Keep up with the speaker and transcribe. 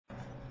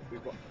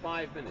We've got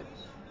 5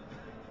 minutes.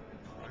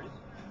 Right?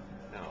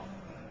 Now,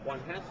 one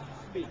has to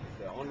speak,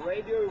 sir. On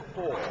Radio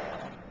 4,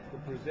 the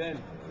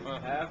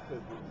presenters have to,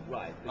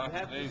 right, but you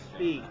have to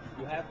speak.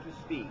 You have to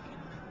speak.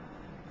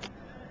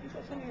 Is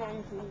there something wrong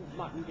with your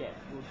mutton get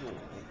your jaw?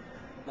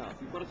 Now,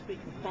 you've got to speak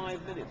for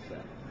 5 minutes,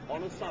 sir,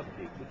 on a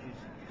subject which is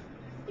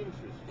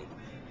interesting,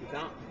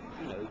 without,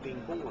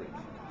 being boring.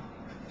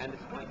 And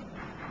it's quite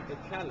a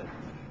challenge.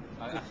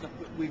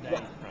 We've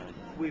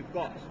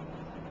got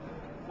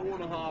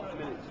 4.5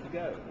 minutes to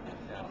go.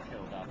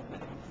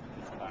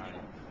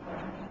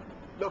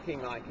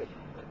 Looking like a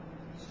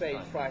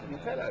stage frightened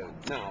fellow.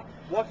 Now,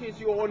 what is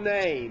your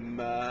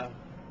name?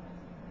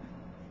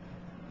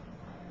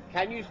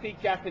 Can you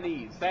speak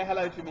Japanese? Say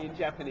hello to me in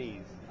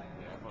Japanese.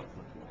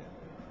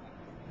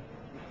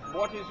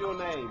 What is your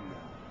name?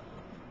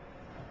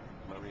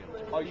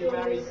 Are you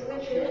married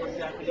to a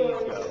Japanese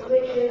girl?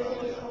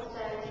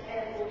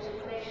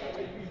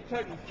 You've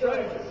totally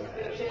frozen.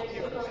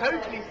 You've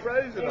totally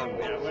frozen on me.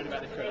 Yeah, what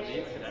about this on the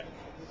internet?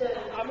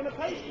 I'm going to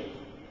post it.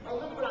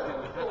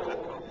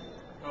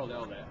 Oh,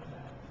 they're there.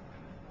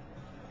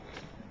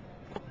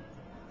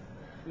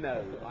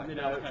 No.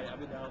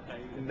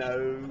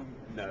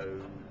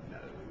 No.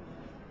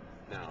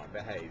 Now,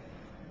 behave.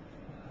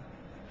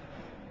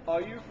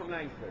 Are you from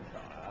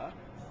Lancashire?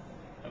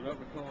 I'm not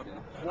recording.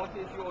 What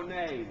is your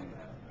name?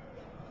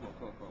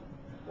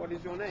 What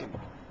is your name?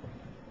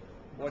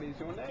 What is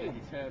your name?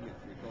 You turned me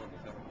to record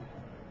this, haven't you?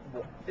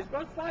 What? It's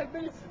about 5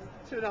 minutes,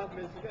 2.5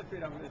 minutes to get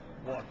 3.5 minutes.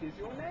 What is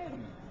your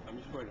name? I'm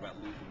just worried about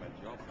losing my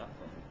job, that's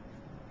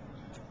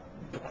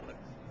all.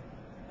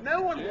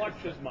 No one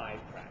watches my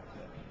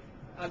practice.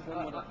 I've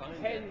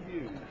 10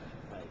 views.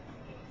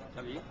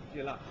 Have you?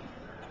 You're lucky.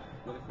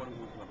 What if one of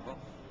them was my boss?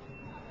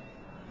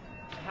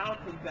 How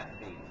could that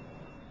be?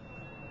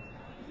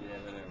 You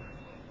never know.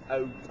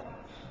 Oh,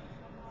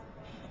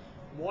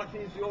 what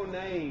is your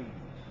name?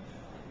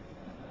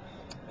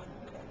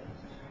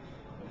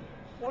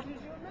 What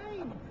is your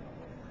name?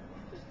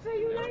 Just say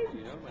your name.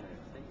 You know my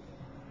name,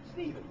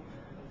 Steven.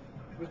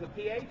 With a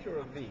PH or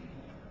a V?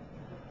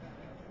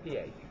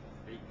 PH.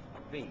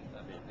 V.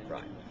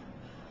 Right.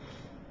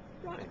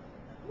 Right.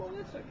 Well,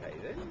 that's okay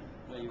then.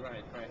 No, you're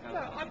right. No,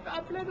 I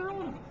blather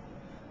on.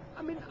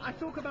 I mean, I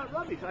talk about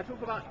rubbish. I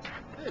talk about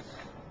this.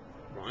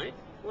 Right?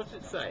 What's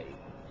it say?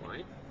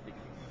 Right?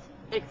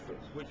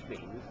 Ichthus, which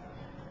means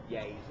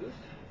Jesus,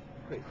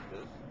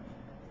 Christus,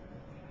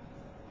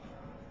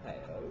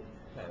 Theo,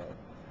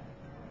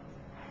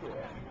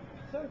 Sure,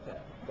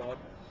 Soter, God,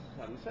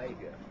 Son,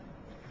 Saviour.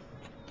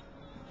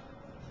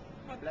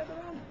 I blather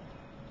on.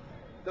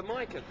 The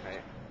mic, okay,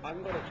 I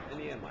haven't got an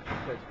ear mic,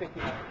 so it's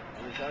picking up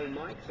on its own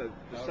mic, so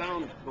the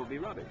sound will be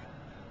rubbish.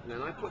 And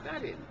then I put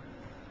that in,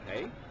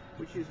 okay,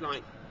 which is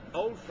like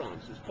old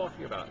Francis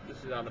pottering about.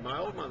 This is out of my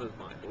old mother's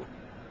Bible.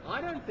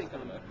 I don't think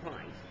I'm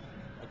Christ.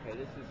 Okay,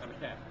 this is I'm a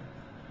cat.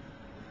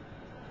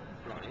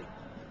 right,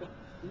 but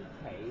he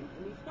came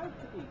and he spoke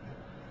to people.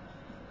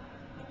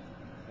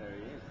 There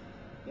he is.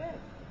 Yes.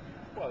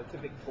 Well, it's a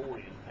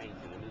Victorian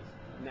painting and it's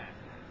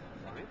natural,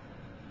 right?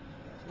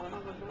 It's my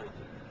mother's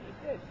writing. She's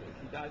dead, so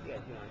she died at the age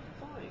of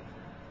 95.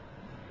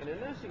 In a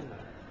nursing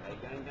home, okay,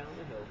 going down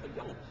the hill for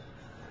yonks.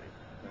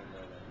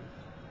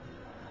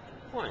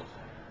 Right.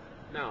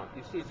 Now,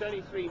 you see, it's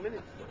only 3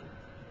 minutes though.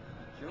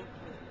 Sure.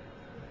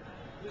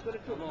 We've got to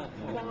talk for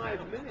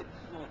 5 minutes.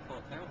 I'm all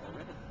thought out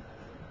already.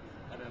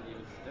 I don't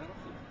even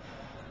started.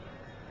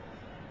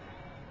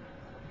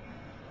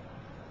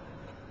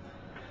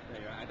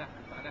 Anyway, I'd have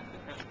to practice.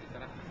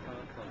 I'd have to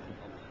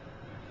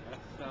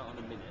start on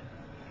a minute.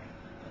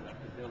 I'd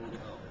have to build it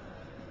up.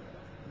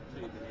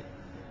 2 minutes.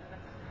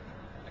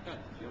 I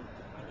can't jump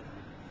to 5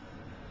 minutes.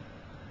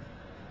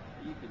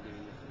 You've been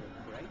doing this for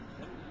great,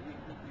 haven't you?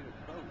 You're a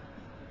pro.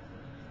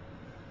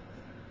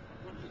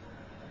 What is it?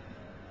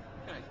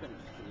 You can't expect me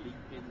just to leap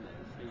in there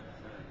and speak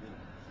for 5 minutes.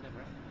 It's never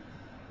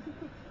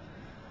happened.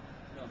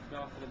 So I'll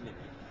start at a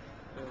minute,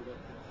 build up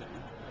to 2.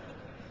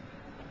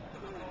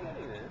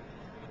 Getting there.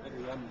 Maybe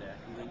one day I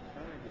can reach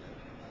 5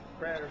 minutes.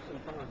 Prayer of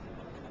St.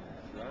 Francis.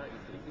 Right, you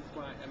see. This is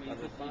why, I mean,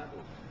 Of the Bible.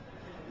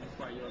 This is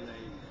why your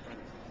name is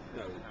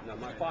Francis. No,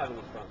 my father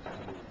was Francis.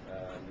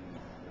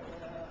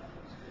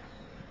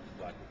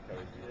 Like his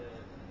courage.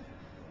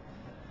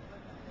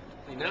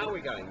 See, now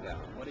we're going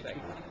down. What if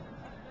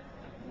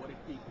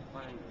people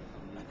find this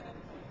on the internet?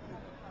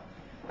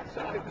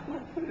 So I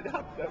will put it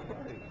up, don't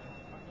worry.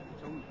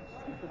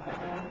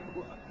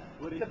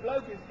 What if, The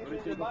bloke is what giving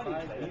if the people money,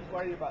 find so it? he's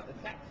worried about the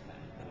tax man.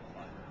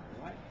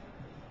 Right?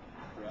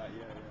 Right,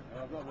 yeah.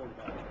 Oh, I'm not worried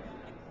about it.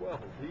 Well,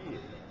 he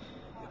is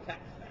the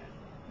tax man.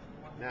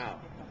 Now,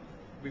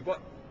 we've got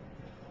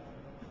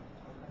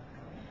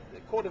a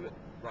quarter of it.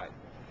 Right.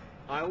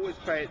 I always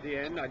pray at the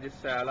end. I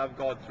just say, I love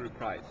God through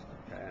Christ.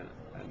 Okay?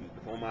 And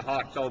for my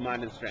heart, soul,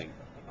 mind, and strength.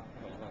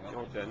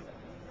 Your turn.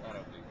 I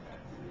don't think so.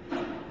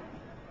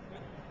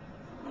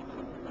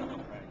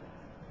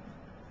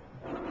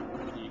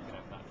 You can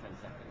have that 10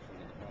 seconds from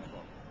the prayer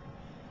book.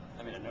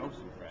 I mean, I know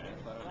some prayers,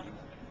 but I don't use it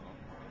anymore.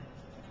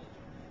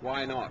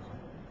 Why not?